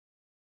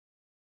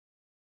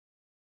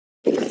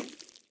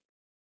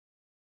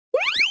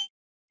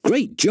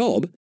Great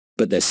job,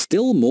 but there's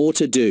still more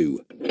to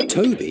do.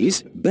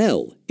 Toby's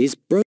bell is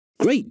broken.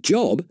 Great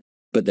job,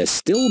 but there's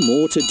still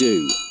more to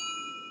do.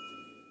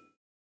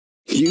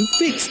 You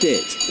fixed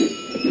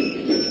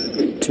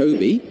it!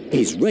 Toby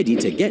is ready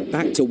to get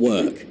back to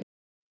work.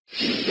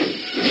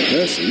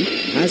 Percy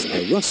has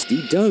a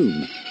rusty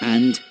dome,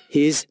 and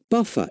his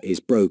buffer is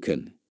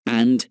broken,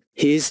 and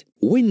his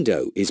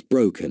window is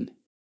broken.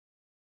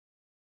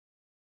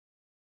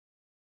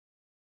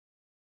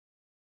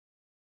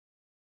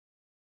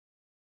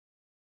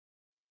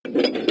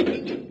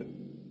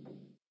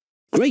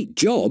 Great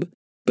job,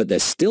 but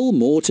there's still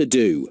more to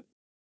do.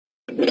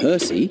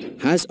 Percy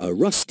has a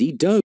rusty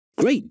dome.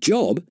 Great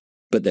job,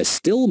 but there's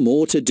still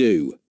more to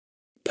do.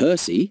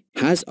 Percy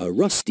has a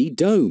rusty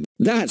dome.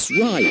 That's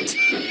right!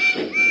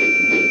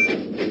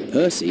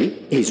 Percy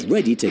is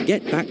ready to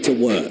get back to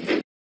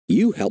work.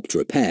 You helped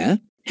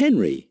repair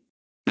Henry,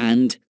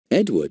 and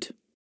Edward,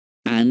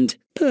 and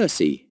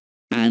Percy,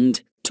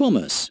 and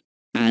Thomas,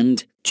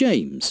 and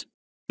James,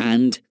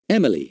 and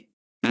Emily,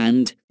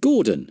 and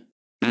Gordon,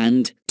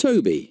 and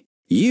Toby.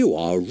 You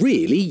are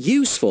really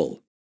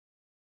useful.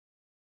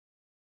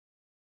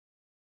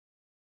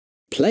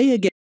 Play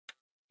again.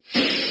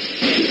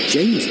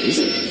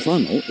 James's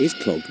funnel is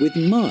clogged with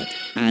mud,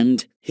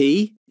 and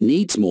he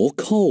needs more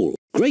coal.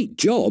 Great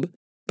job,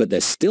 but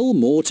there's still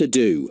more to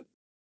do.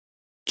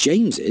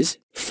 James's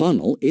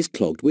funnel is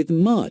clogged with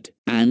mud,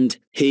 and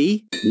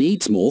he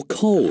needs more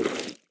coal.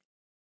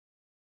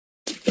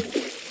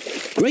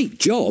 Great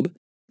job,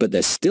 but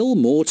there's still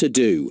more to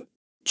do.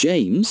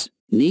 James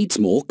needs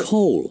more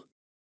coal.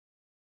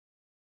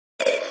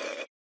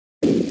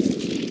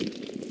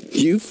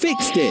 You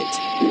fixed it!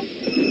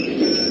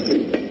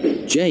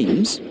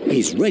 James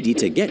is ready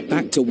to get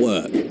back to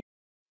work.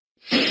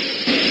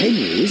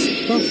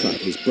 Henry's buffer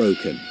is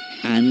broken,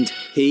 and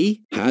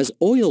he has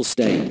oil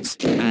stains,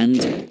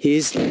 and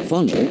his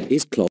funnel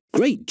is clogged.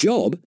 Great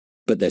job,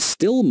 but there's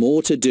still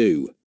more to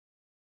do.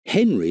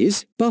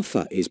 Henry's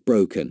buffer is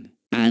broken,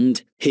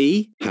 and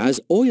he has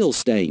oil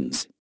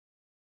stains.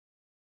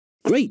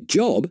 Great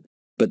job,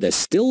 but there's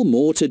still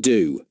more to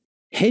do.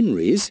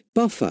 Henry's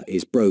buffer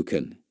is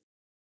broken.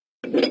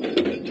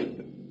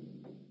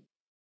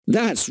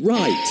 That's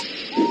right!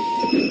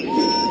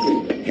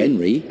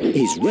 Henry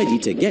is ready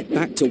to get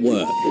back to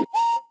work.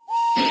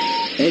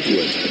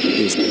 Edward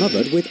is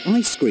covered with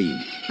ice cream,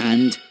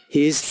 and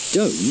his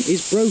dome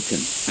is broken,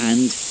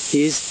 and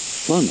his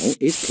funnel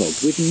is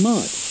clogged with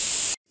mud.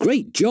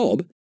 Great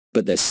job,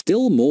 but there's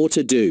still more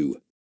to do.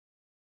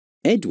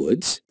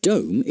 Edward's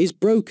dome is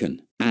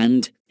broken,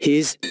 and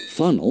his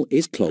funnel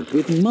is clogged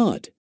with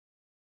mud.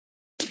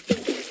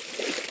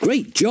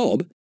 Great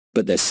job,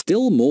 but there's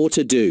still more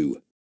to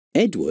do.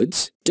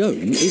 Edward's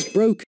dome is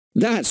broken.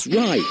 That's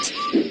right!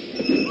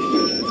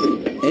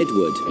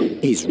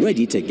 Edward is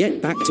ready to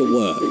get back to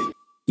work.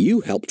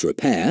 You helped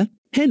repair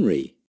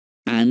Henry,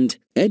 and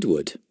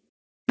Edward,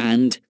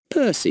 and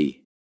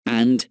Percy,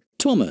 and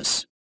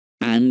Thomas,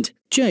 and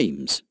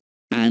James,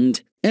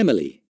 and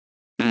Emily,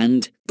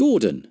 and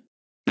Gordon,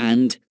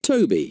 and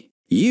Toby.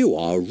 You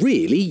are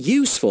really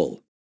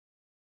useful.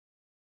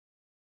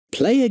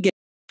 Play again.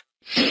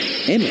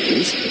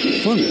 Emily's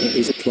funnel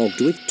is clogged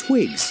with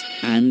twigs,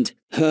 and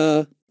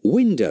her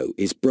window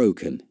is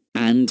broken,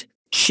 and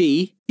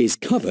she is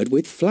covered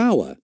with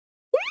flour.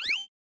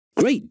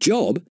 Great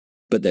job,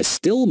 but there's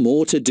still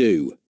more to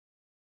do.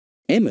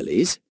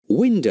 Emily's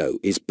window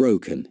is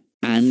broken,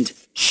 and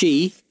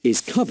she is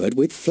covered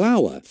with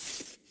flour.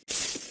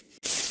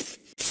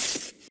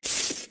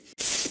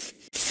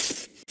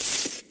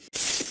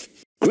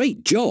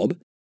 Great job,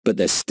 but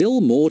there's still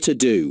more to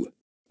do.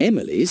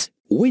 Emily's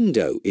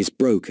window is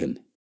broken.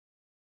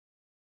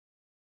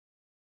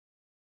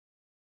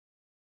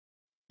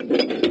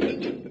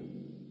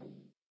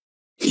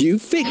 You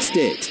fixed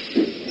it!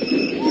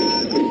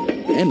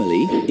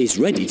 Emily is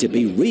ready to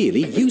be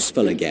really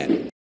useful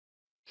again.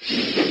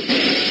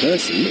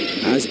 Percy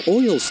has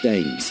oil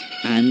stains,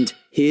 and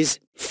his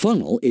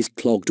funnel is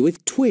clogged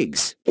with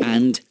twigs,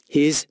 and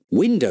his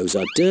windows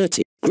are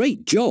dirty.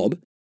 Great job,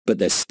 but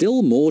there's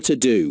still more to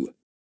do.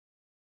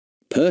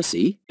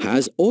 Percy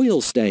has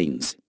oil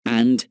stains,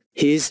 and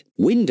his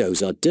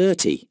windows are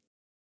dirty.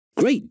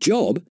 Great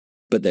job,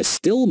 but there's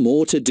still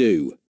more to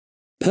do.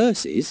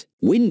 Percy's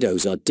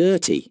windows are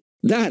dirty.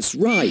 That's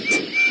right!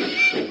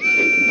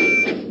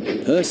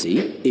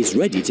 Percy is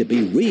ready to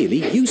be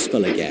really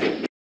useful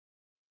again.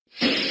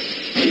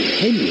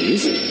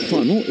 Henry's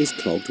funnel is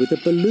clogged with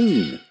a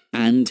balloon,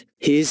 and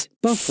his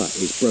buffer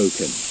is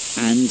broken,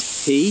 and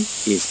he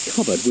is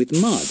covered with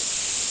mud.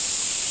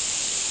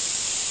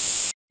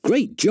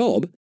 Great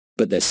job,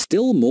 but there's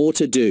still more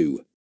to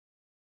do.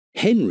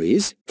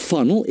 Henry's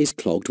funnel is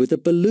clogged with a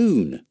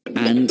balloon,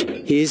 and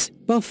his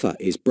buffer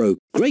is broken.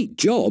 Great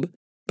job,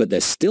 but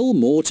there's still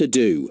more to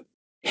do.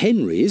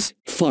 Henry's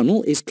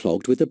funnel is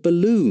clogged with a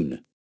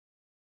balloon.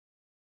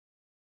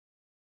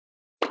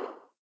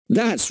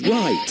 That's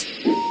right!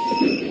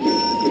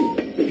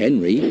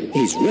 Henry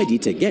is ready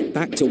to get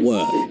back to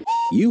work.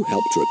 You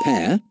helped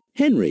repair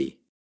Henry,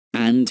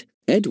 and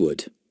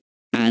Edward,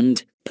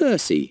 and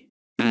Percy,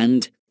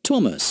 and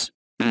Thomas,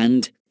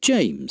 and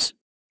James,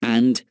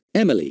 and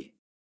Emily,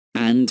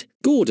 and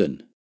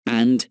Gordon,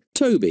 and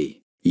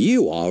Toby.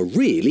 You are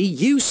really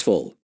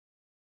useful.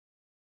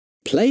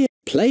 Play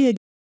again.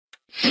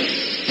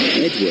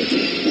 Edward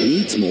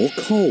needs more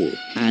coal,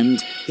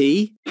 and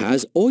he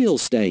has oil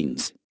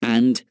stains,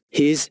 and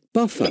his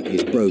buffer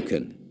is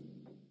broken.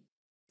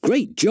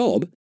 Great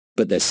job,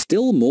 but there's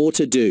still more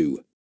to do.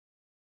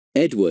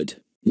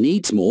 Edward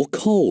needs more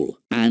coal,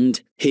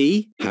 and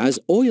he has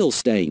oil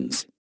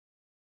stains.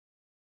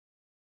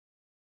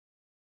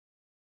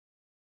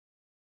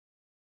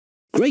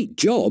 Great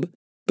job,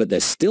 but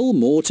there's still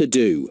more to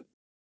do.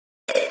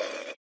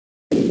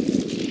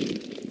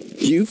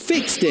 You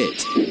fixed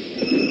it!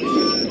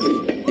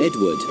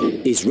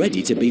 Edward is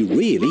ready to be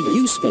really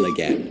useful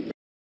again.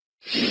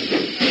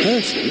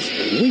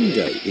 Percy's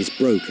window is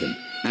broken,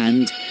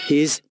 and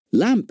his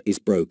lamp is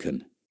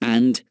broken,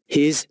 and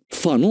his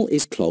funnel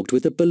is clogged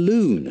with a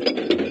balloon.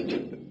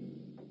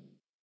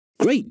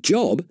 Great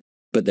job,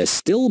 but there's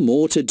still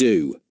more to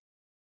do.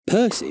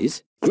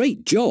 Percy's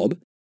great job,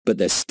 but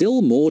there's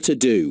still more to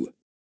do.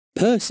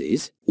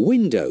 Percy's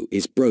window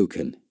is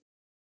broken.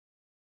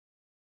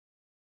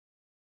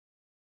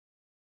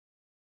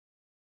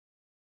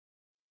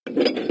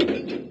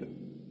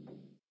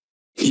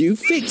 You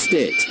fixed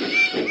it!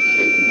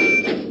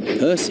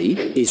 Percy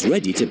is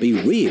ready to be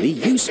really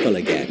useful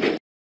again.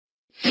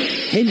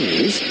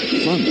 Henry's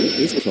funnel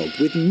is clogged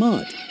with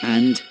mud,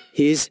 and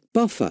his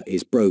buffer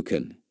is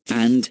broken,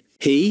 and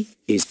he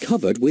is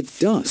covered with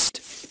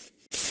dust.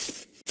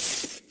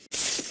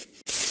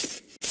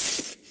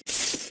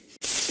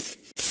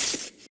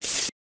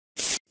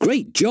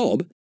 Great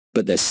job,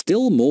 but there's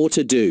still more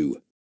to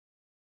do.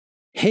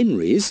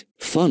 Henry's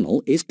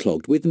funnel is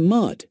clogged with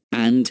mud,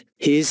 and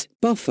his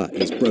buffer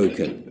is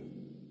broken.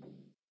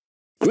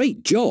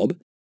 Great job,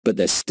 but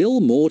there's still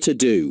more to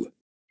do.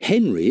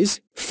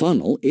 Henry's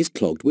funnel is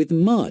clogged with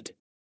mud.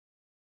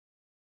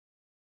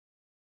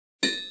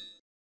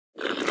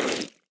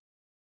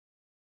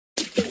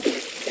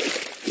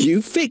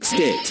 You fixed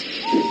it!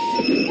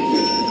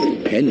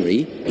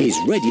 Henry is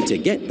ready to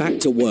get back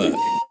to work.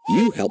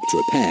 You helped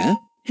repair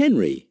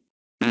Henry,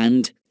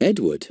 and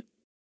Edward,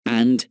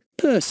 and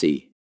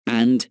Percy,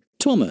 and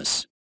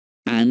Thomas,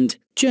 and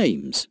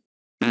James,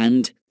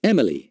 and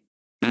Emily,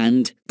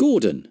 and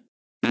Gordon,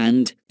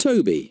 and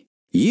Toby.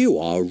 You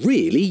are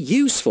really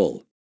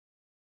useful.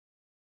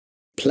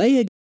 Play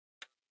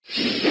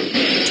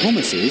again.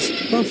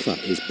 Thomas's buffer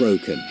is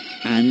broken,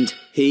 and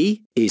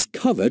he is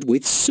covered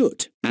with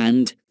soot,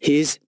 and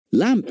his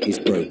lamp is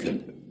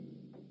broken.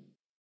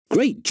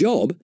 Great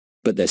job,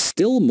 but there's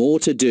still more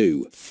to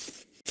do.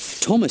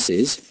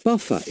 Thomas's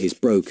buffer is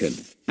broken,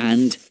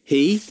 and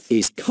he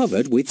is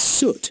covered with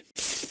soot.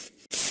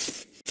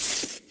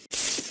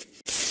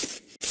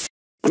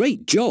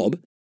 Great job,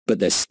 but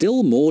there's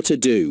still more to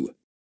do.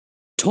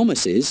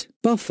 Thomas's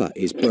buffer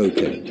is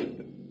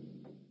broken.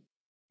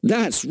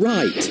 That's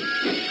right!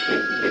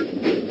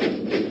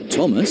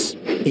 Thomas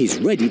is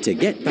ready to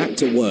get back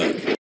to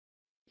work.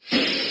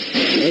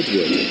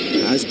 Edward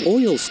has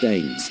oil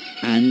stains,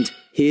 and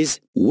his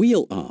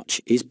wheel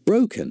arch is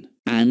broken,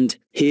 and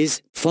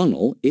his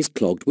funnel is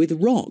clogged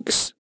with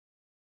rocks.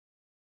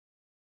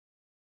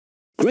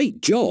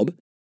 Great job,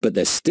 but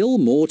there's still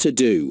more to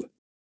do.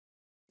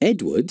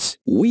 Edward's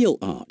wheel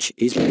arch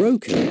is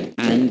broken,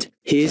 and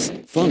his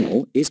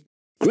funnel is...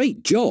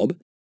 Great job,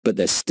 but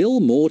there's still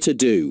more to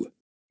do.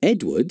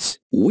 Edward's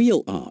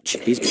wheel arch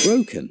is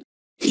broken.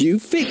 You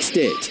fixed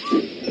it!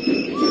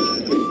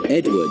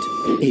 Edward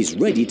is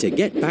ready to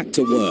get back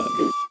to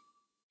work.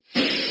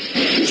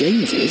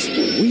 James's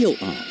wheel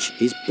arch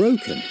is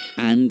broken,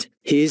 and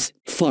his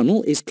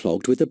funnel is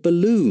clogged with a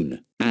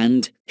balloon,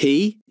 and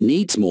he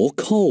needs more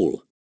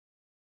coal.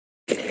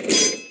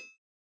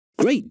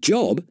 Great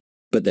job,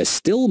 but there's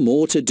still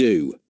more to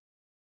do.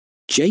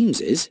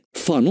 James's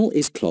funnel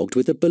is clogged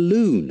with a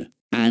balloon,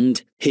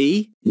 and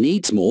he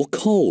needs more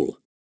coal.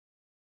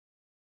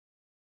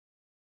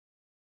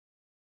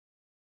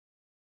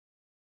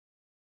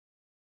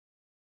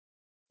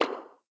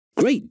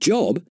 Great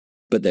job,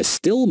 but there's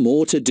still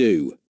more to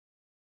do.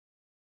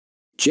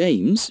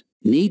 James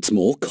needs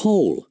more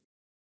coal.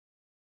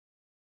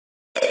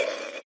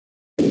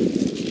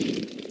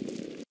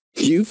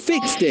 You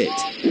fixed it!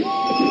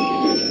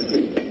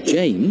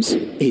 James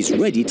is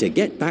ready to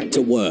get back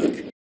to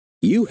work.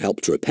 You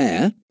helped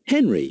repair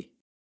Henry,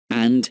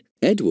 and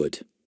Edward,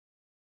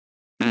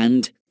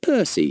 and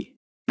Percy,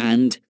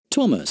 and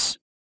Thomas,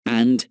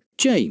 and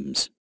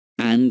James,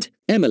 and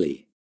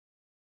Emily,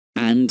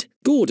 and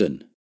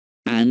Gordon,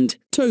 and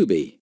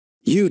Toby.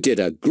 You did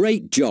a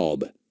great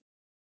job.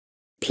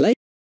 Play.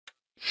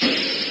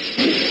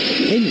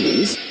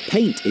 Henry's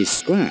paint is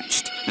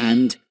scratched,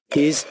 and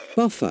his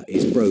buffer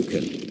is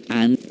broken.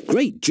 And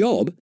great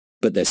job,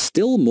 but there's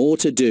still more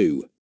to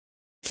do.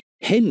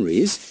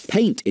 Henry's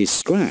paint is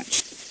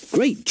scratched.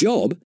 Great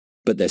job,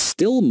 but there's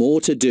still more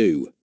to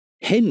do.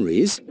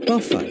 Henry's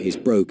buffer is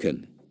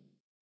broken.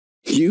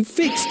 You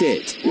fixed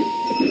it!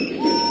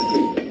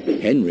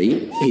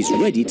 Henry is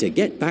ready to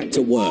get back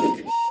to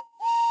work.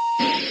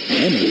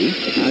 Emily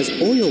has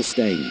oil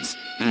stains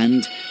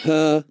and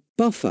her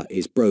buffer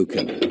is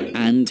broken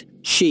and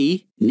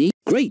she needs...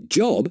 Great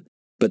job,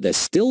 but there's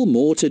still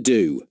more to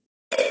do.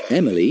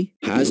 Emily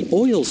has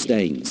oil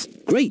stains.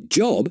 Great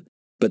job,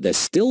 but there's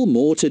still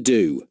more to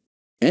do.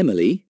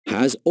 Emily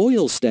has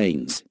oil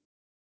stains.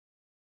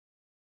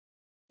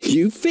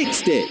 You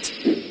fixed it!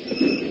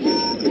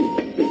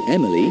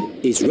 Emily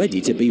is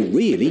ready to be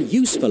really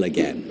useful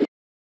again.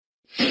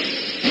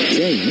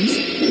 James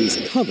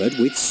is covered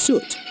with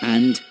soot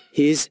and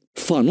his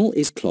funnel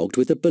is clogged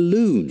with a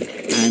balloon.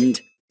 And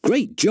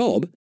great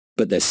job,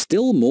 but there's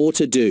still more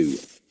to do.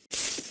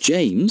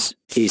 James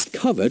is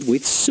covered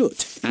with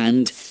soot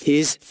and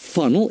his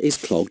funnel is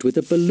clogged with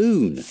a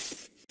balloon.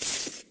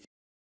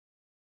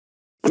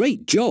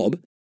 Great job,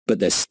 but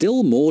there's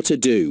still more to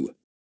do.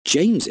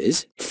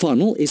 James's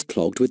funnel is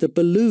clogged with a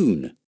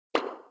balloon.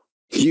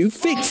 You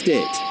fixed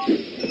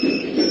it!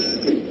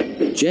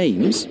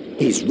 James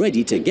is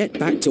ready to get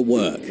back to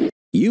work.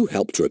 You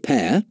helped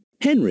repair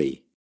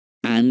Henry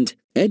and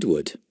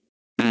Edward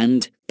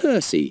and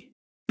Percy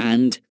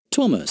and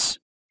Thomas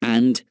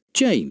and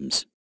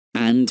James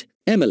and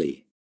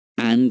Emily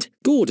and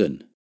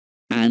Gordon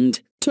and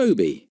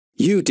Toby.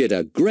 You did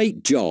a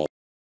great job.